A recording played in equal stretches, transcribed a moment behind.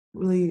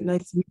Really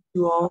nice to meet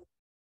you all.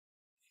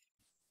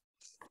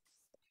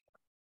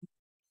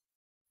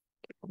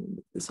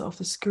 Get this off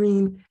the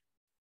screen.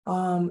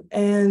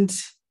 And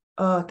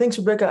thanks,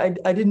 Rebecca.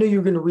 I didn't know you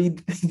were going to read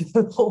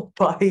the whole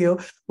bio,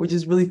 which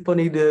is really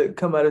funny to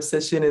come out of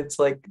session. It's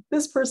like,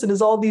 this person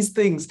is all these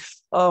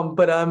things.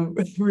 But I'm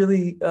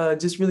really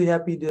just really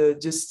happy to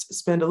just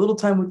spend a little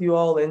time with you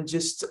all and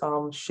just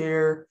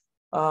share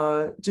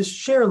a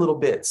little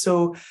bit.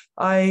 So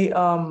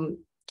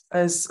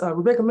as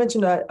Rebecca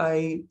mentioned,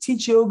 I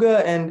teach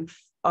yoga, and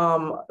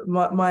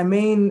my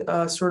main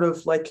sort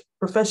of like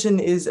profession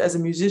is as a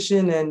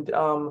musician, and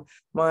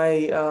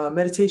my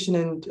meditation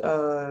and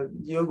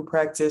yoga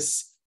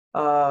practice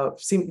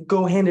seem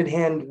go hand in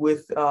hand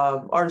with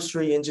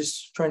artistry and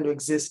just trying to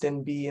exist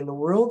and be in the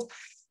world.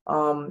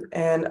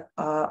 And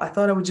I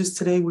thought I would just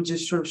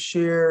sort of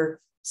share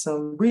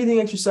some breathing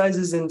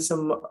exercises and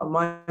some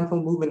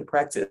mindful movement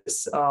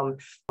practice.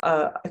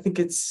 I think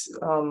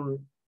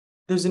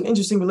there's an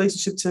interesting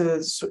relationship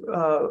to,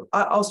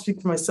 I'll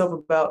speak for myself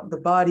about the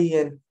body.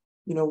 And,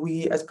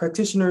 we as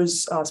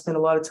practitioners spend a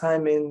lot of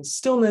time in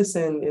stillness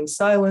and in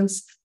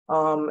silence.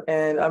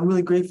 And I'm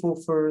really grateful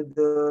for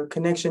the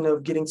connection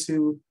of getting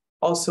to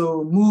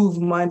also move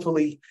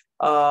mindfully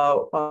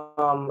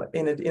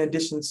in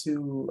addition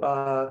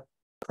to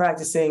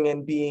practicing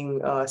and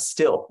being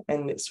still.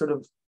 And it sort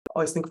of, I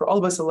always think for all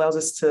of us, allows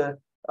us to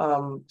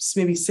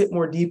maybe sit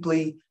more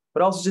deeply,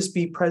 but also just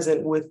be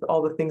present with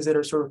all the things that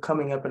are sort of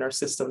coming up in our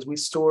systems. We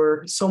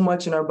store so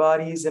much in our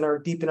bodies and are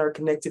deep in our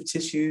connective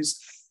tissues.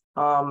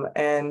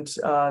 And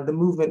the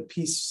movement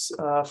piece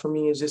for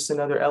me is just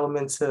another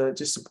element to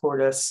just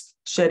support us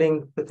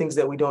shedding the things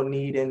that we don't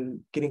need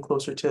and getting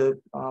closer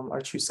to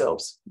our true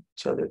selves,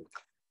 each other.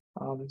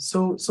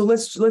 So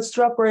let's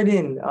drop right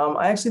in.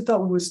 I actually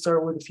thought we would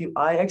start with a few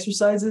eye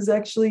exercises.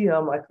 Actually,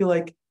 I feel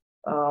like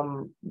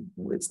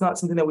it's not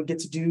something that we get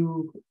to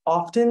do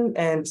often,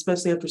 and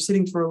especially after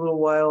sitting for a little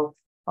while,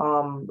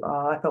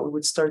 I thought we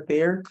would start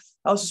there.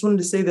 I also just wanted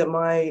to say that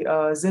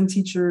my Zen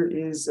teacher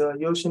is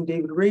Yoshin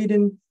David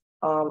Radin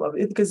of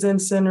Ithaca Zen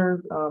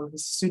Center.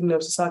 He's a student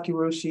of Sasaki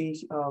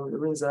Roshi, the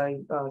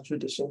Rinzai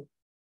tradition.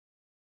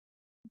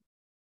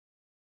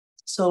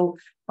 So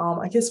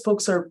I guess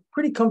folks are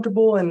pretty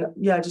comfortable, and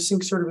yeah, I just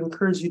think sort of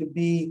encourage you to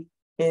be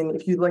in,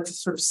 if you'd like to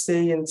sort of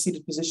stay in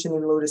seated position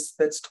in lotus,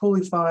 that's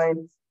totally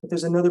fine. If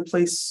there's another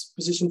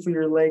position for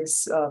your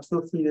legs,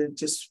 feel free to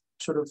just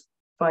sort of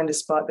find a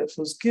spot that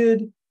feels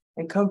good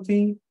and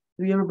comfy.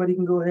 Maybe everybody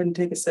can go ahead and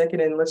take a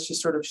second, and let's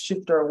just sort of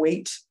shift our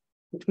weight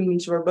between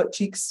each of our butt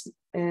cheeks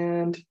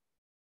and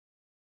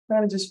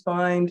kind of just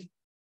find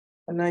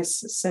a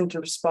nice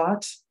center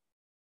spot,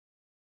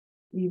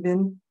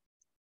 even.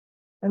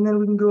 And then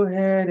we can go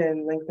ahead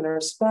and lengthen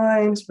our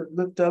spines,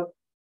 lift up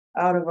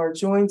out of our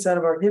joints, out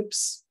of our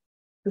hips.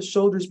 The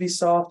shoulders be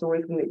soft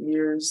away from the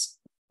ears,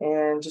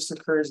 and just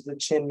encourage the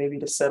chin maybe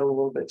to settle a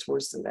little bit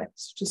towards the neck.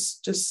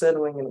 Just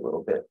settling in a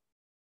little bit.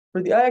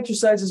 For the eye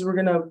exercises, we're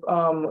gonna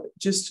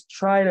just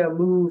try to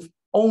move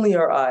only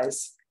our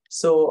eyes.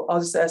 So I'll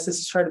just ask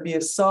this to try to be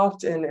as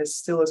soft and as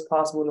still as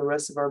possible in the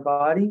rest of our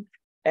body.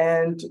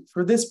 And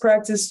for this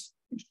practice,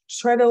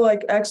 try to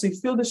like actually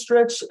feel the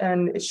stretch,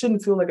 and it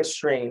shouldn't feel like a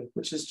strain,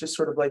 which is just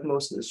sort of like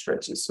most of the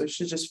stretches. So you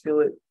should just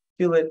feel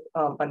it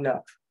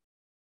enough.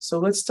 So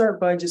let's start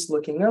by just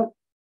looking up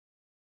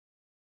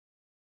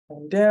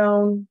and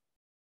down,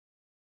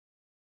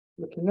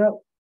 looking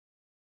up,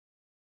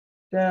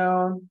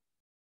 down,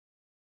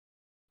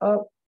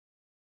 up,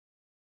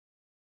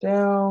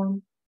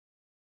 down,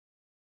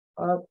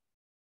 up,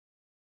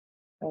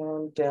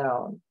 and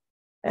down.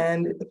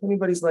 And if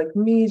anybody's like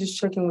me, just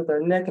check in with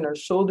our neck and our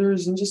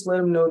shoulders and just let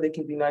them know they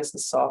can be nice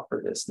and soft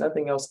for this.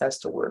 Nothing else has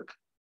to work.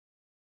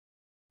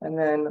 And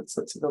then let's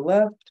look to the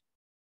left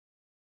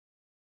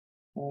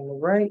and the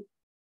right,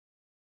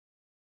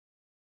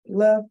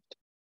 left,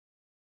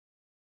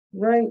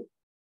 right,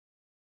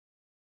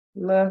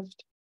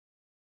 left,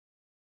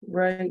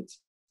 right,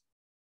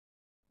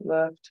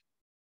 left,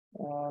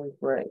 and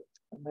right.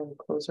 And then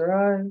close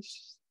our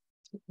eyes,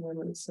 take a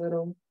moment to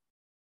settle.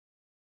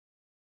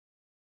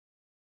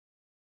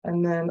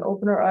 And then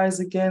open our eyes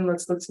again.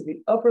 Let's look to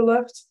the upper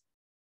left,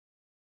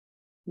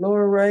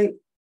 lower right,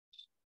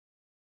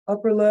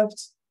 upper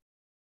left,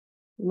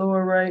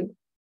 lower right,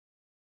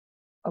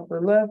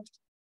 upper left,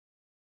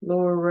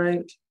 lower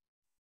right,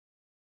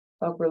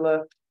 upper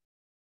left,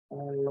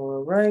 and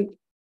lower right.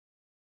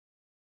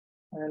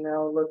 And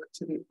now look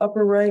to the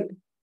upper right,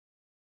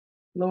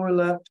 lower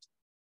left,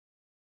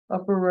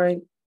 upper right,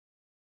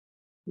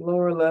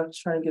 lower left.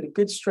 Try and get a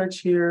good stretch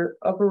here.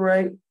 Upper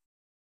right,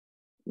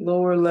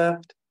 lower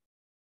left,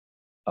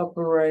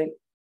 upper right,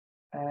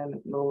 and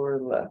lower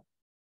left.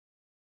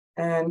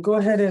 And go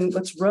ahead and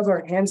let's rub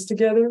our hands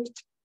together.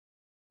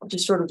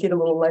 Just sort of get a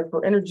little life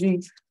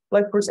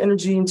force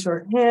energy into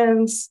our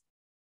hands.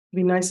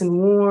 Be nice and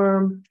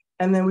warm.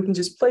 And then we can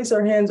just place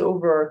our hands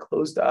over our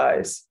closed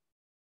eyes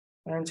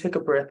and take a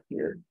breath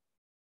here.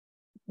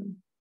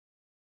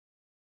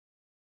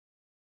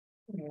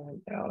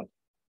 And out.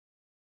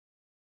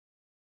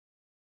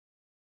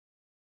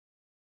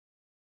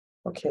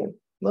 Okay,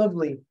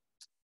 lovely.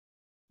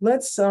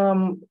 Let's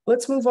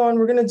move on.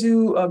 We're gonna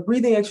do a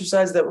breathing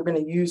exercise that we're gonna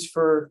use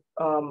for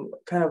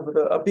kind of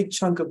a big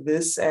chunk of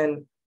this,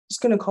 and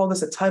just gonna call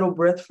this a tidal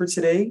breath for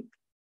today.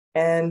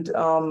 And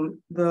we'll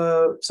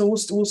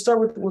start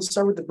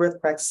with the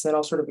breath practice, and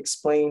I'll sort of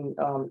explain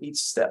each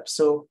step.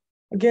 So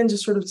again,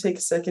 just sort of take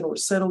a second. We're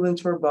settled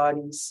into our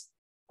bodies.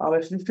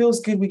 If it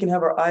feels good, we can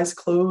have our eyes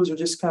closed or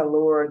just kind of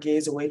lower our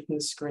gaze away from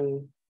the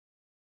screen.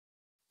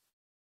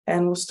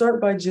 And we'll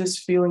start by just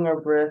feeling our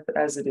breath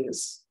as it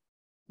is,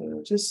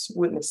 just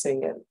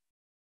witnessing it.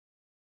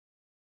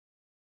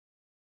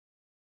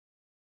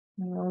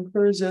 And I'll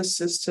encourage us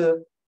just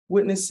to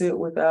witness it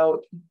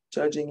without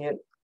judging it,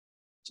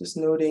 just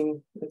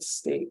noting its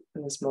state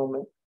in this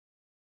moment.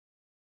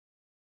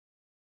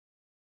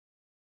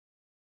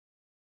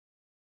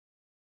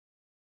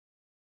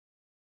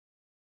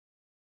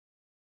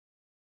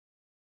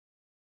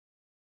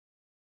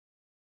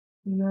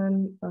 And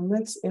then our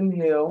next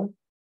inhale,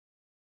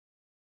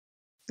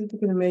 I think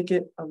we're going to make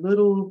it a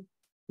little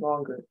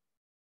longer.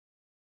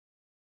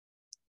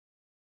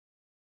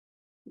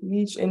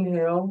 Each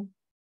inhale,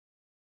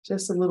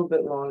 just a little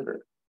bit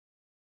longer.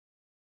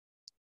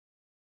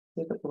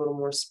 Take up a little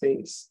more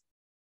space.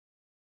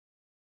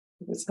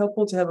 If it's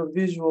helpful to have a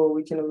visual,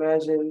 we can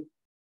imagine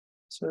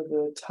sort of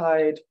the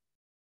tide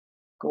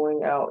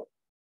going out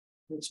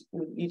with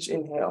each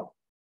inhale.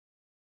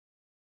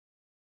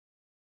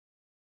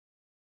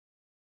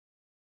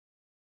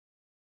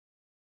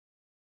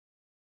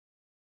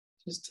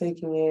 Just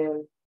taking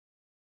in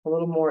a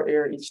little more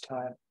air each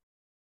time.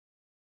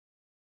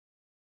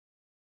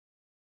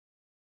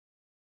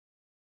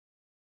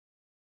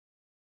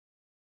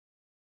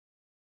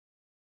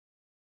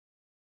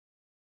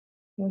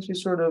 Once we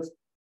sort of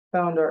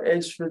found our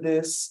edge for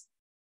this,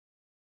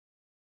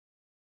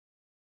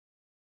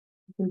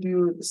 we can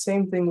do the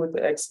same thing with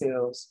the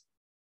exhales.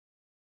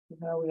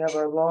 Now we have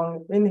our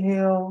long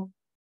inhale,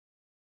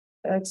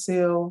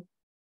 exhale,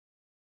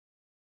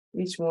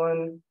 each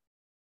one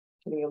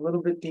getting a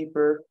little bit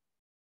deeper,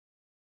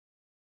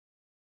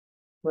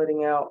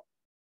 letting out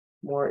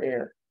more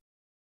air.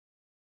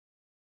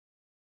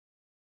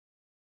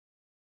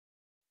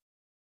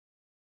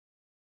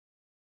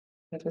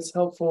 If it's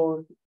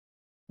helpful,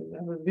 you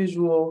have a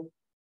visual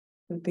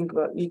and think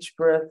about each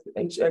breath,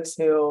 each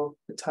exhale,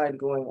 the tide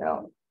going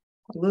out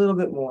a little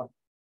bit more.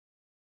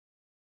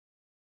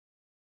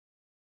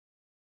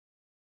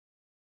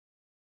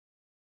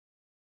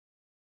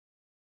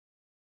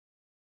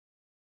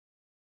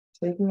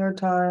 Taking our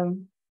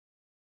time.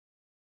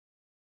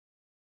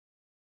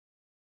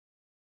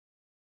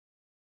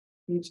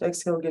 Each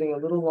exhale getting a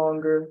little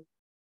longer,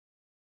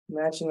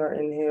 matching our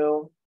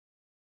inhale.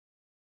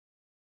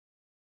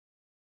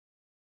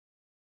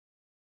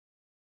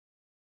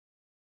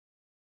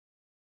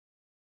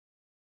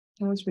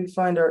 Once we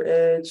find our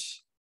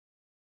edge,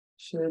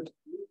 should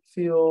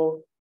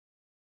feel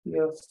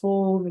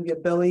full, maybe a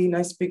belly,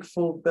 nice big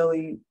full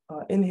belly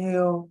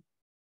inhale.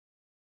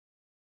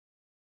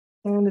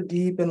 And a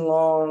deep and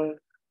long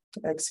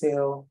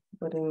exhale,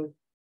 letting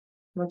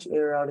as much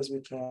air out as we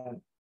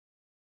can.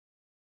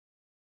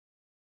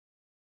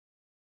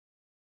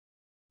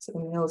 So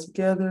inhale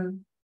together.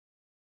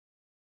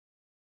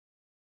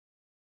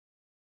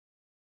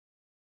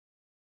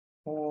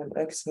 And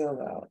exhale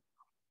out.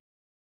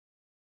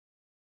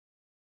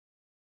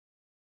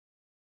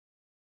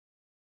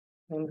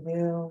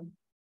 Inhale.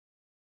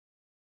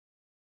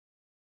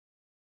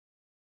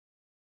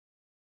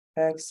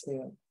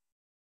 Exhale.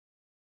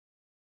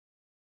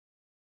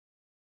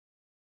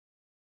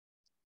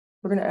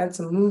 We're going to add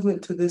some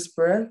movement to this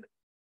breath.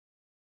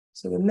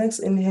 So the next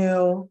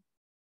inhale,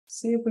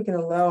 see if we can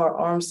allow our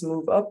arms to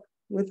move up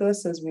with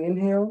us as we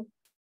inhale.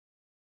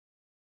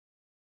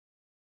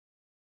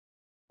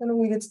 And when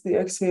we get to the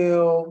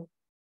exhale,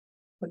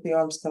 let the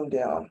arms come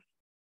down.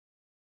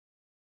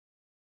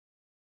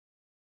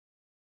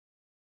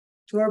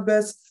 Do our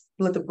best,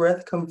 let the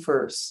breath come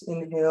first.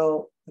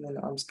 Inhale, and then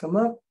the arms come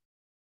up.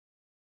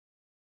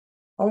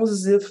 Almost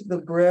as if the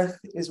breath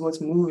is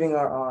what's moving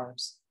our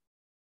arms.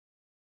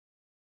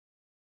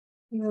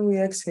 And then we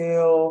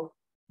exhale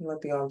and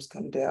let the arms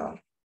come down.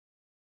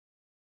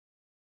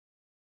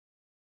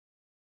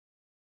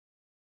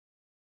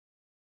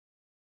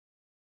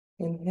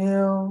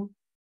 Inhale,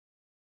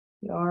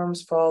 the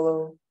arms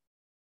follow.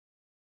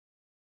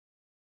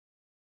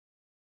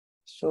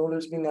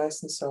 Shoulders be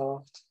nice and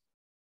soft.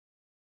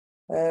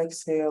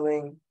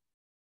 Exhaling,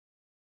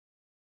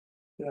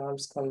 the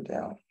arms come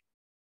down.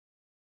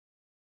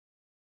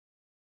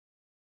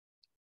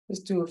 Let's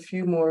do a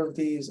few more of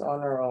these on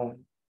our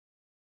own.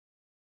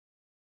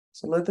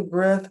 So let the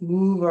breath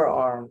move our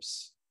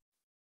arms.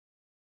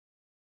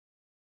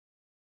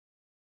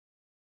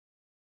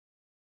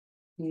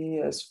 Be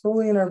as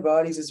fully in our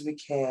bodies as we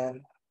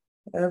can.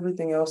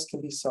 Everything else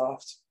can be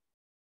soft.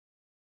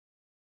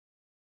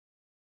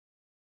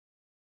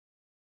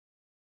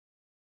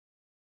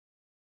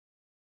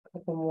 A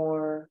couple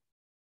more.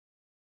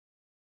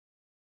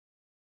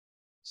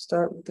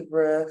 Start with the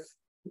breath,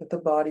 let the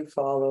body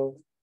follow.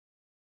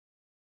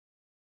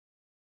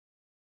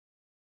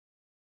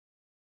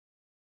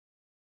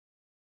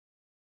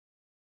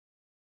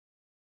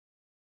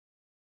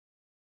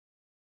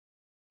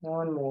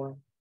 One more.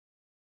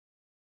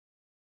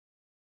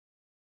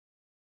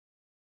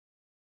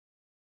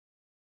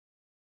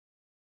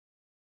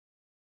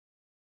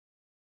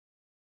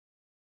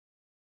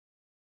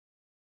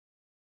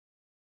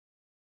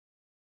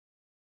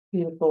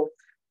 Beautiful.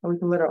 And we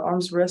can let our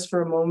arms rest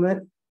for a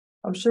moment.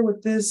 I'm sure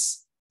with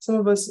this, some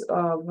of us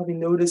having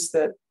noticed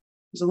that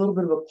there's a little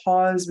bit of a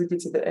pause. We get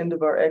to the end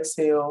of our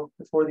exhale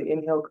before the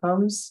inhale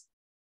comes.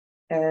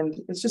 And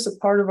it's just a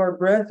part of our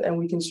breath, and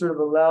we can sort of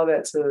allow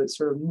that to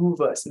sort of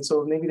move us. And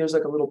so maybe there's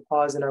like a little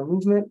pause in our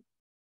movement,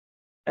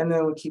 and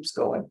then it keeps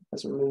going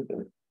as we're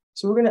moving.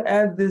 So we're going to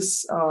add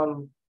this,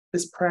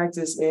 this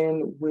practice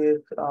in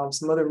with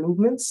some other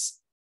movements.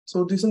 So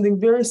we'll do something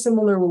very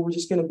similar where we're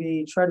just going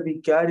to try to be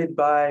guided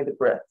by the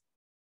breath.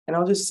 And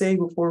I'll just say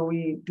before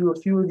we do a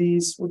few of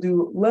these, we'll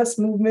do less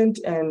movement,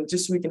 and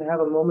just so we can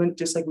have a moment,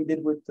 just like we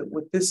did with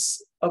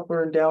this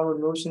upward and downward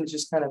motion,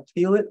 just kind of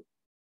feel it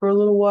for a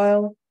little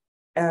while.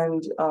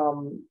 And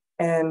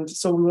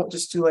so we won't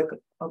just do like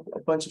a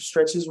bunch of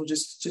stretches. We'll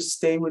just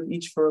stay with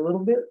each for a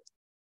little bit.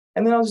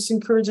 And then I'll just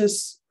encourage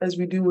us, as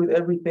we do with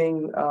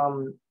everything,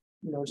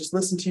 just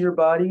listen to your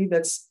body.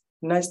 That's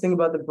the nice thing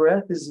about the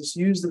breath, is just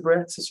use the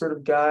breath to sort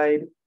of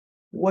guide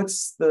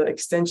what's the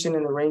extension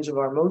and the range of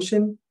our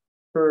motion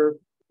for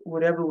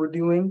whatever we're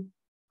doing.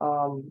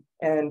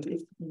 And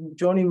if you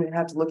don't even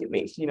have to look at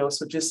me,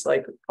 so just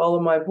like follow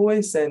my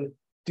voice and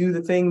do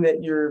the thing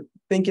that you're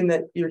thinking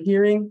that you're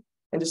hearing,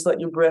 and just let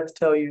your breath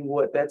tell you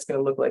what that's going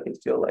to look like and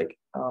feel like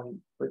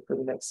for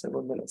the next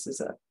several minutes.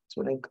 That's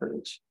what I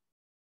encourage.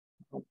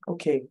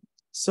 Okay,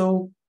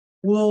 so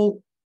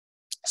we'll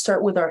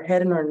start with our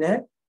head and our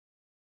neck.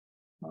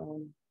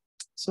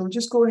 So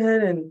just go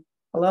ahead and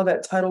allow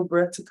that tidal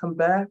breath to come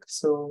back.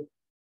 So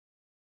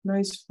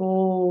nice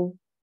full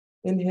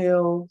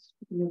inhale.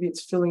 Maybe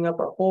it's filling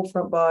up our whole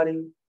front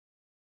body.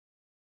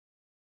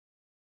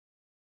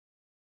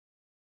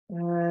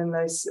 And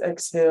nice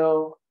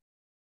exhale,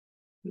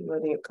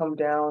 letting it come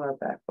down our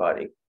back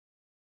body.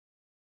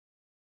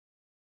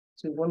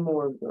 So one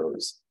more of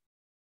those.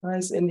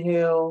 Nice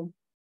inhale.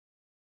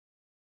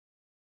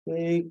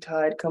 Big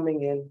tide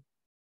coming in.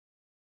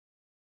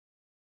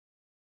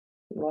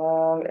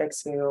 Long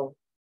exhale.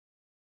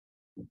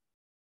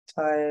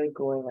 Tide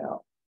going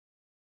out.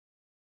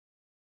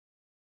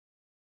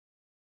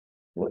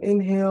 We'll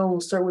inhale, we'll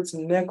start with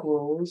some neck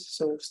rolls.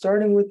 So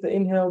starting with the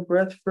inhale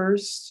breath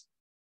first,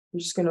 we're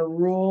just gonna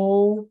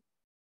roll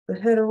the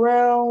head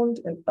around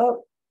and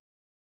up.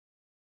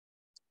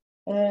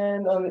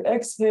 And on the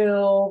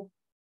exhale,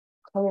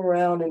 come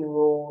around and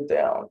roll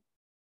down.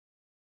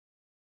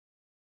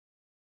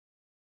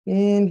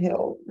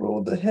 Inhale,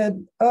 roll the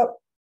head up.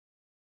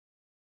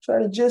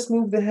 Try to just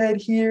move the head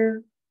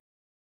here.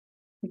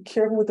 Be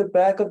careful with the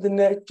back of the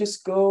neck.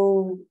 Just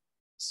go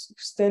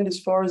extend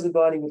as far as the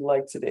body would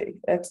like today.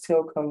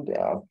 Exhale, come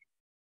down.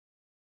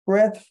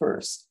 Breath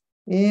first.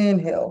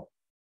 Inhale.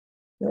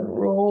 Then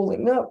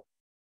rolling up.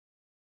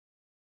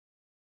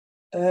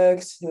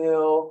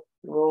 Exhale,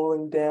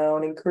 rolling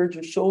down. Encourage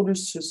your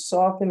shoulders to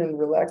soften and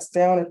relax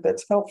down if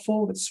that's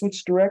helpful. Let's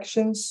switch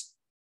directions.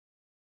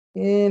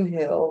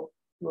 Inhale,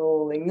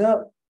 rolling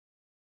up.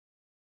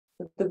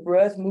 Let the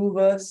breath move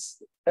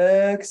us.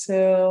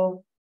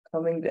 Exhale,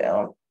 coming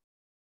down.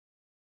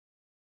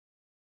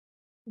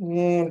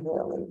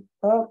 Inhaling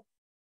up.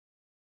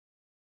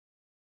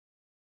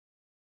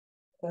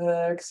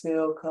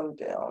 Exhale, come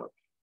down.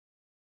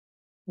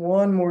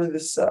 One more to the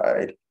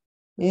side.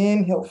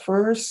 Inhale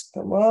first,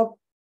 come up.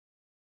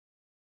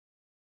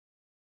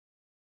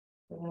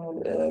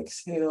 And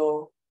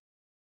exhale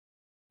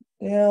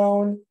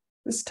down.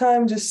 This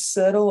time, just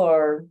settle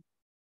our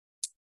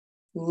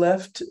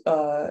left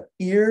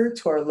ear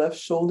to our left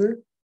shoulder.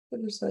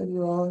 Other side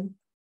wrong.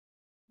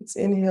 Let's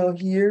inhale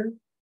here.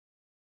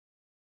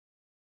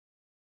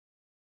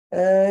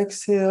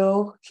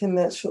 Exhale. Can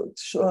that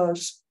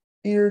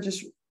ear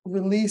just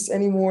release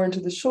any more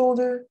into the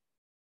shoulder?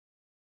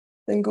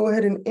 Then go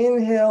ahead and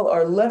inhale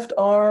our left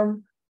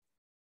arm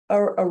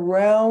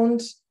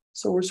around.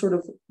 So we're sort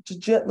of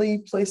gently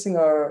placing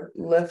our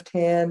left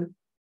hand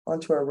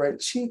onto our right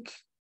cheek.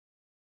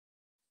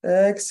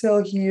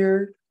 Exhale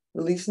here,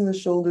 releasing the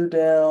shoulder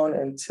down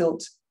and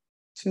tilt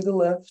to the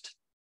left.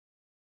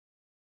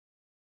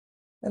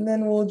 And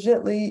then we'll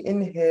gently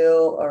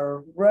inhale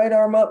our right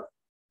arm up,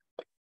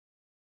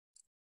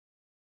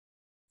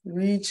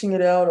 reaching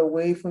it out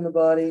away from the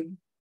body.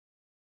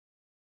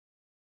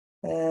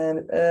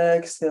 And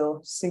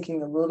exhale,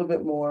 sinking a little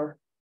bit more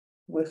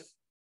with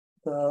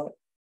the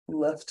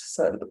left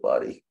side of the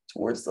body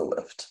towards the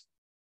left.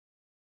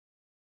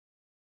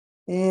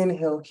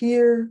 Inhale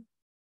here.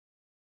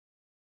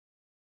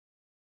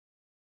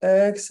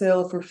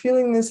 Exhale. If we're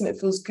feeling this and it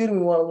feels good and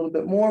we want a little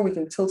bit more, we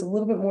can tilt a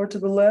little bit more to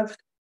the left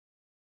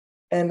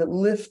and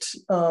lift,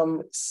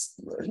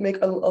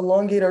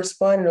 elongate our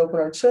spine and open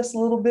our chest a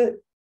little bit.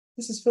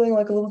 This is feeling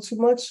like a little too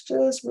much,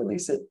 just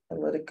release it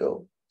and let it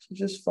go. So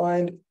just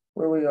find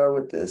where we are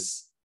with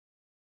this.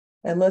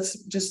 And let's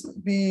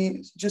just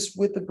be just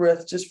with the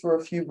breath, just for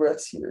a few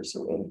breaths here.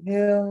 So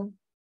inhale.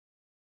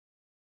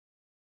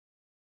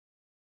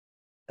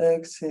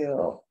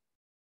 Exhale.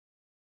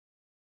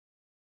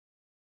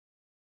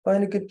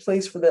 Find a good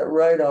place for that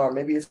right arm.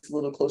 Maybe it's a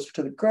little closer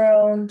to the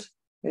ground.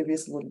 Maybe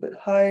it's a little bit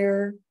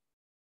higher.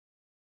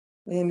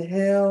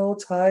 Inhale,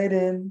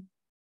 tighten.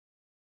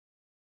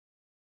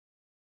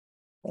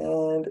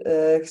 And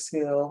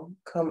exhale,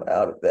 come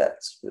out of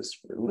that. So just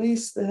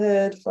release the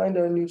head, find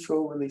our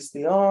neutral, release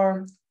the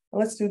arm. And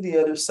let's do the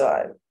other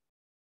side.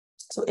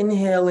 So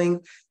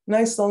inhaling,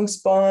 nice long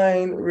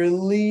spine,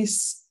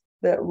 release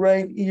that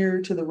right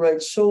ear to the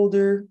right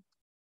shoulder.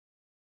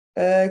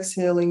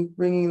 Exhaling,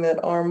 bringing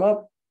that arm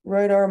up,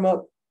 right arm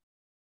up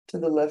to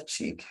the left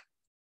cheek.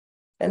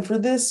 And for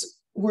this,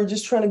 we're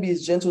just trying to be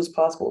as gentle as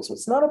possible. So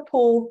it's not a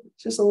pull,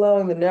 just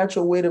allowing the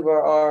natural weight of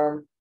our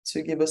arm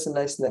to give us a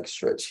nice neck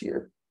stretch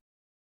here.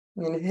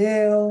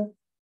 Inhale,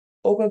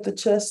 open up the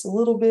chest a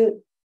little bit.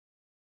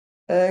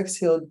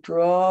 Exhale,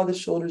 draw the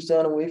shoulders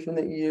down away from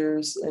the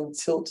ears and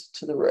tilt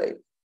to the right.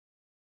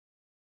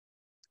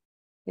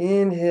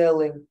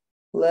 Inhaling,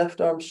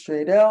 left arm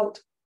straight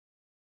out.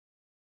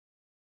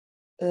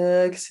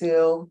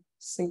 Exhale,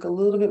 sink a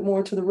little bit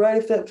more to the right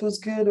if that feels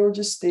good, or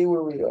just stay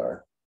where we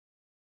are.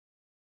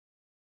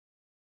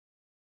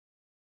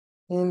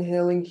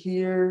 Inhaling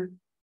here,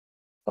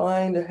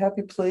 find a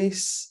happy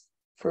place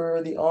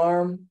for the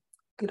arm,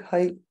 good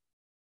height.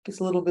 Gets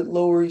a little bit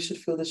lower, you should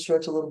feel the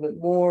stretch a little bit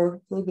more, a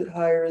little bit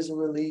higher as a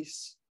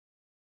release.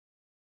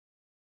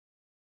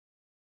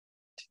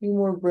 2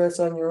 more breaths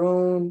on your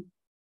own,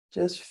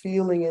 just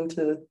feeling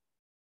into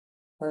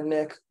our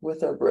neck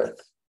with our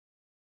breath.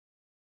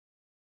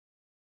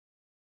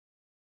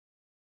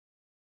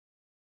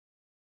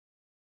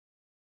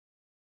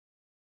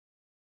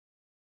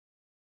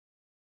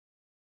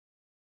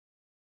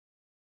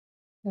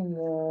 And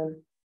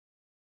then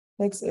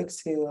next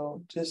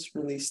exhale, just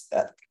release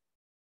that.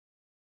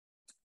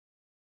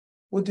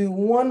 We'll do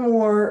one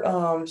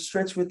more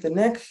stretch with the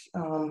neck.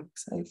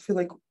 I feel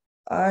like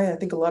I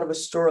think a lot of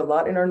us store a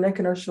lot in our neck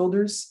and our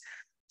shoulders.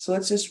 So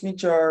let's just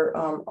reach our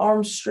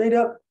arms straight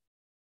up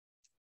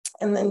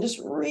and then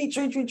just reach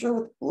with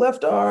the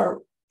left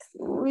arm,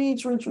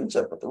 reach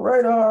up with the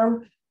right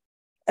arm,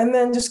 and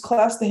then just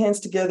clasp the hands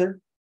together.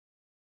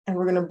 And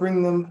we're gonna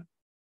bring them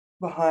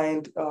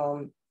behind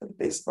the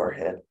base of our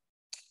head.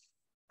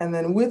 And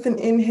then with an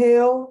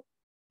inhale,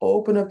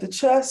 open up the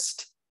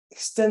chest,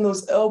 extend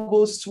those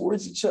elbows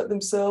towards each other.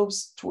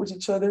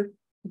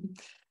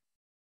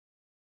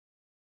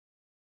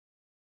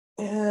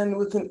 And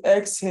with an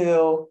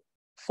exhale,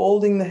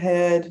 folding the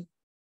head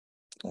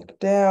back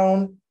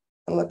down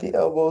and let the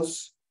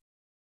elbows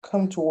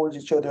come towards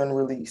each other and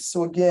release.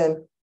 So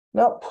again,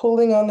 not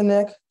pulling on the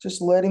neck, just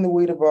letting the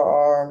weight of our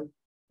arm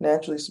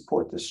naturally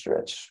support this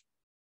stretch.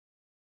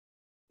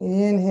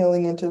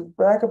 Inhaling into the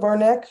back of our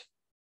neck.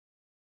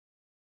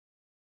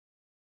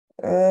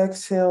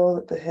 Exhale,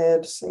 let the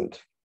head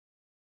sink.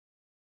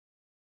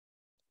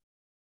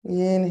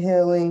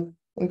 Inhaling,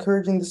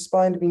 encouraging the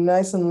spine to be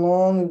nice and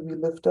long as we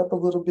lift up a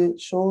little bit,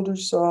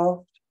 shoulders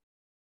soft.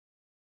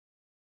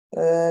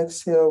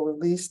 Exhale,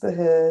 release the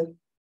head,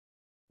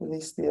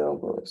 release the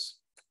elbows.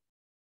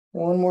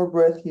 One more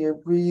breath here,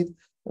 breathe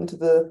into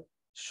the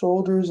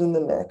shoulders and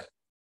the neck.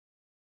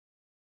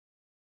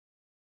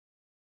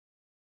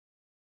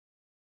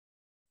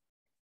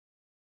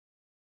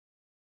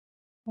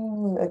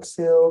 And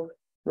exhale,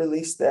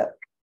 release that.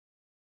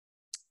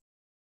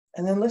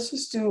 And then let's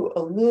just do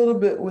a little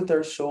bit with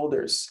our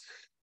shoulders.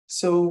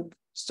 So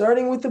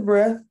starting with the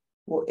breath,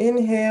 we'll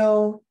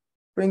inhale,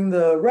 bring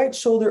the right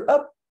shoulder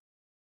up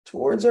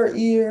towards our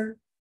ear,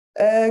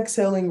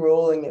 exhaling,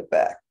 rolling it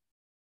back.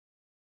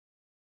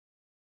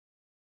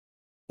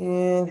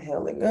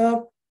 Inhaling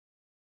up,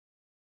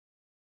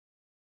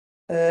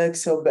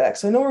 exhale back.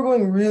 So I know we're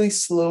going really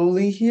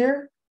slowly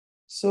here.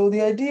 So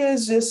the idea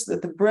is just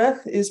that the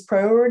breath is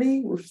priority.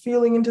 We're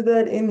feeling into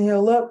that,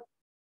 inhale up.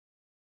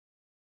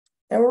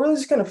 And we're really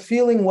just kind of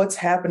feeling what's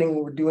happening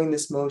when we're doing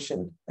this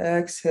motion.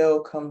 Exhale,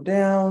 come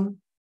down.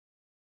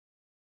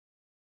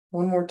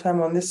 One more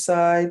time on this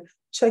side.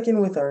 Check in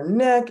with our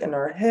neck and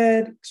our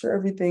head. Make sure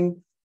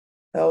everything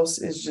else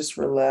is just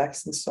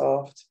relaxed and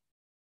soft.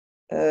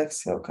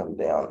 Exhale, come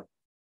down.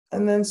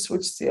 And then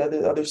switch to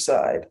the other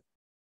side.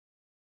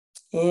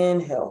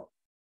 Inhale.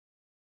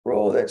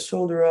 Roll that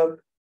shoulder up.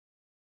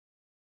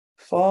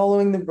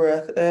 Following the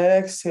breath.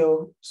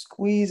 Exhale,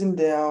 squeezing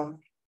down.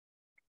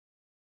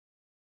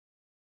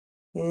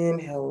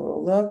 Inhale,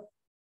 roll up.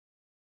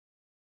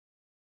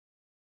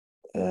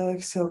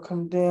 Exhale,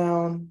 come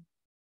down.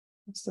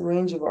 What's the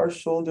range of our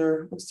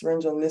shoulder? What's the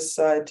range on this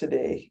side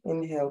today?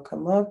 Inhale,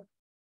 come up.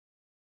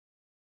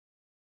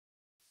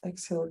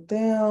 Exhale,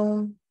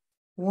 down.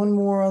 One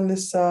more on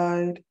this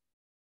side.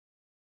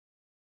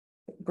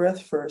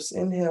 Breath first.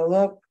 Inhale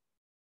up.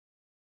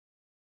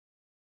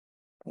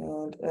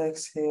 And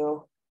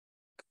exhale,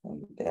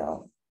 come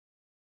down.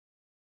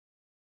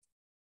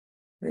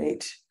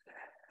 Great.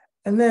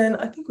 And then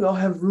I think we all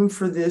have room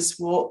for this.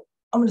 Well,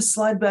 I'm going to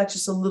slide back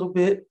just a little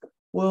bit.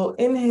 We'll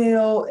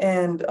inhale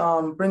and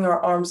bring our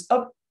arms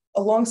up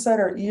alongside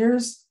our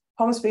ears,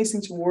 palms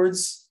facing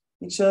towards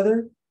each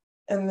other.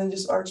 and then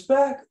just arch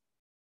back.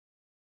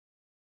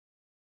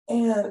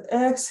 And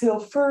exhale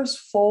first,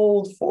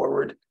 fold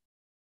forward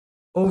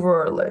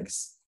over our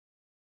legs.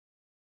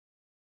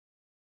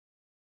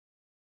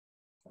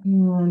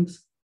 And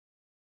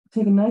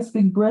take a nice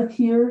big breath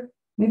here.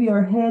 Maybe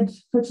our head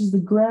touches the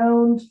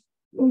ground.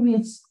 Maybe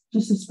it's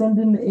just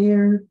suspended in the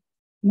air.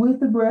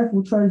 With the breath,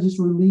 we'll try to just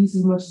release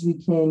as much as we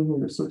can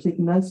here. So take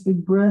a nice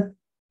big breath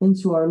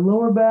into our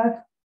lower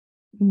back,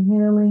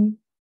 inhaling.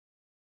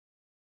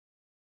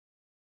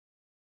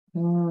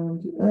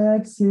 And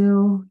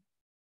exhale.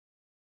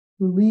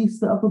 Release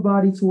the upper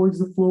body towards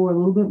the floor a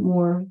little bit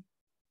more.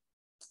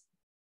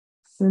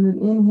 Send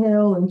an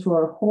inhale into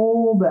our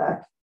whole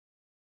back.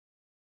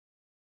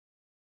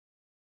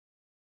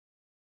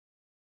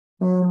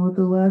 And with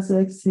the last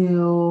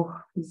exhale,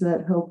 does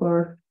that help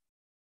our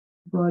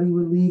body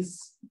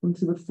release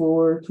into the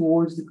floor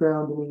towards the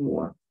ground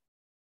anymore?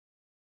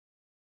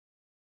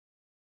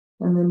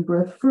 And then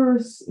breath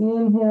first,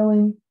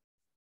 inhaling,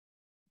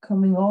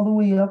 coming all the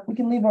way up. We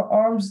can leave our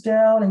arms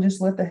down and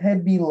just let the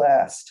head be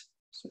last.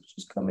 So it's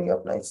just coming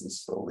up nice and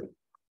slowly.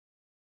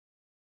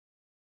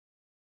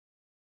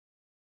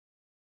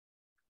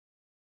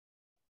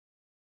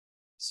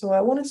 So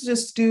I wanted to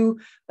just do,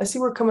 I see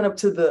we're coming up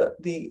to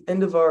the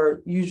end of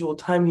our usual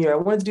time here. I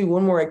wanted to do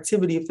one more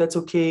activity, if that's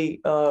okay,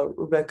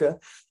 Rebecca,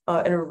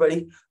 and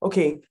everybody.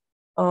 Okay,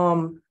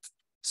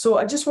 so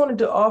I just wanted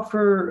to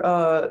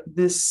offer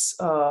this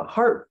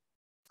heart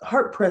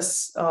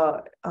press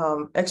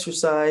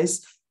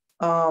exercise.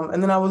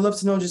 And then I would love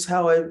to know just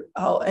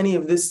how any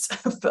of this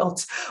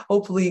felt.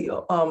 Hopefully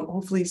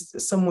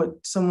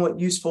somewhat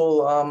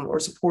useful or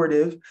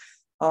supportive.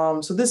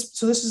 So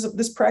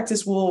this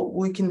practice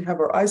we can have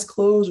our eyes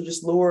closed or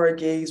just lower our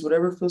gaze,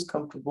 whatever feels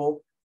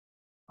comfortable.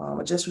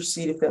 Adjust your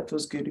seat if that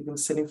feels good. You've been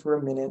sitting for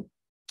a minute,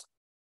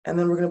 and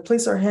then we're going to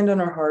place our hand on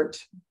our heart,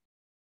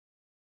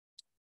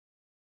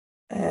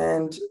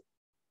 and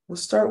we'll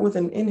start with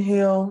an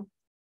inhale.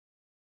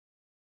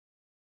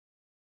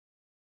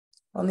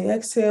 On the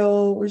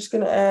exhale, we're just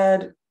going to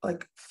add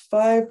like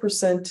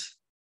 5%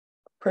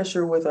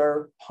 pressure with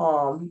our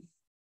palm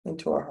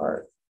into our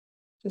heart.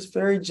 Just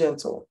very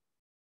gentle.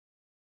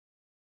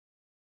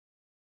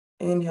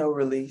 Inhale,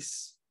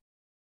 release.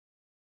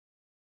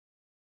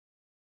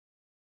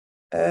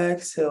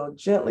 Exhale,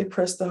 gently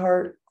press the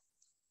heart.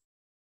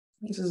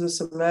 This is a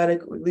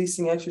somatic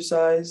releasing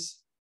exercise.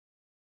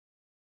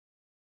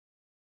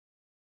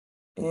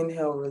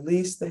 Inhale,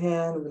 release the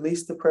hand,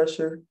 release the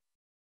pressure.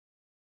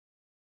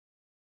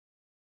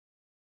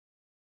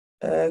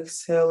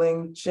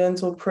 Exhaling,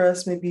 gentle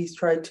press, maybe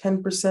try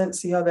 10%,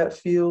 see how that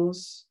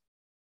feels.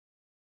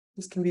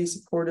 This can be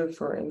supportive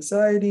for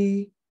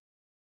anxiety.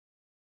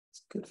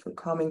 It's good for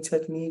calming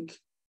technique.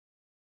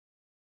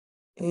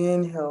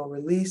 Inhale,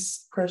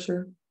 release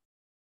pressure.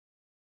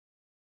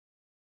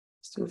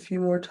 Let's do a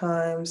few more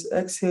times.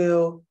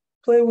 Exhale,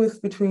 play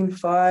with between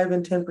 5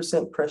 and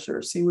 10%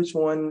 pressure. See which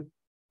one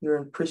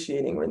you're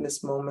appreciating in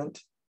this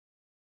moment.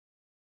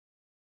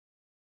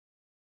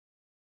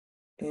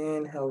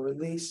 Inhale,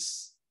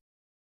 release.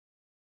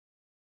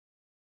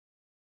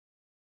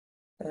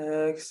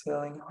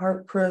 Exhaling,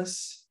 heart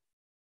press.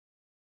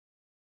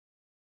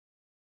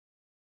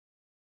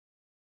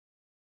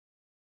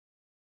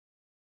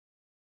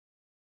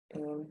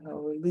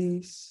 Inhale,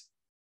 release.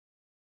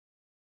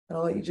 And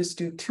I'll let you just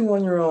do 2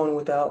 on your own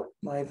without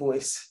my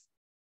voice.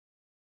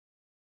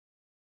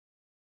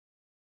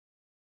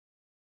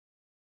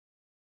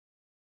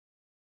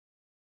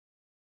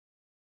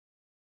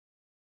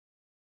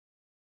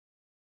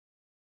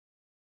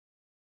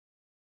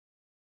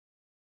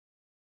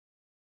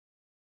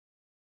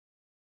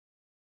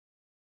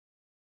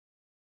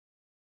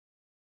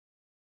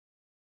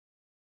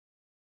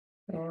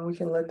 And we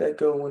can let that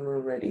go when we're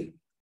ready.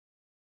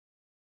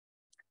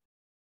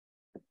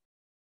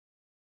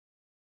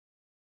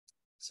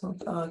 So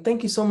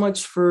thank you so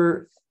much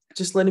for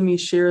just letting me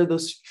share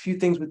those few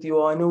things with you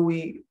all. I know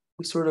we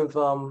sort of,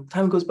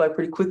 time goes by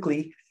pretty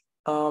quickly,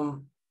 but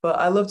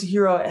I love to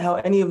hear how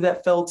any of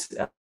that felt.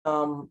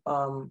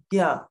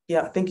 Yeah,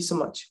 thank you so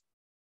much.